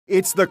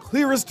It's the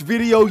clearest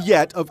video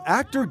yet of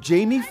actor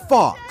Jamie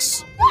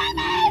Foxx.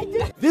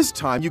 This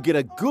time you get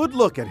a good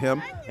look at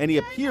him, and he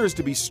appears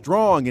to be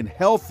strong and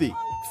healthy.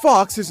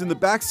 Foxx is in the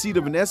back seat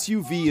of an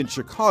SUV in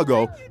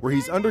Chicago where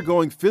he's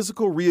undergoing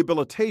physical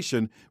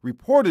rehabilitation,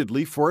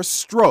 reportedly for a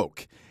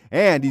stroke.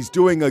 And he's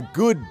doing a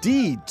good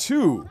deed,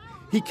 too.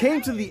 He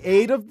came to the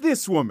aid of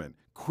this woman,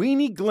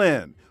 Queenie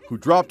Glenn, who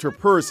dropped her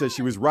purse as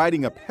she was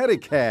riding a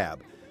pedicab.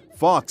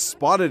 Foxx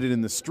spotted it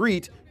in the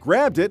street,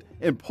 grabbed it,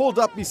 and pulled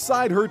up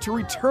beside her to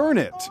return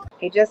it.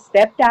 He just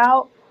stepped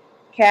out,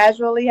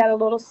 casually had a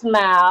little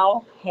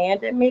smile,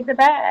 handed me the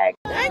bag.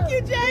 Thank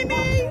you,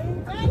 Jamie.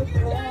 Thank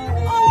you,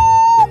 Jamie.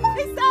 Oh,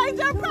 he saved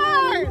your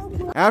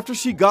purse. After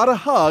she got a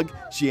hug,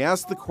 she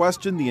asked the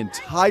question the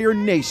entire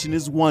nation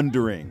is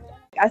wondering.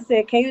 I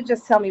said, can you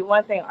just tell me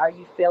one thing? Are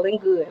you feeling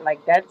good?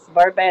 Like, that's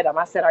verbatim.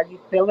 I said, are you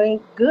feeling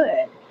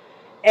good?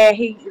 And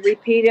he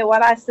repeated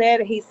what I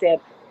said. He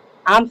said,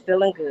 I'm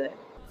feeling good.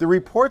 The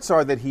reports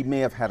are that he may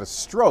have had a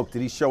stroke.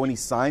 Did he show any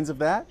signs of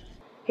that?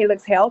 He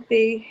looks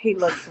healthy. He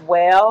looks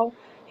well.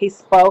 He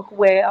spoke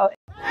well.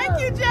 Thank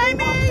you,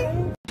 Jamie.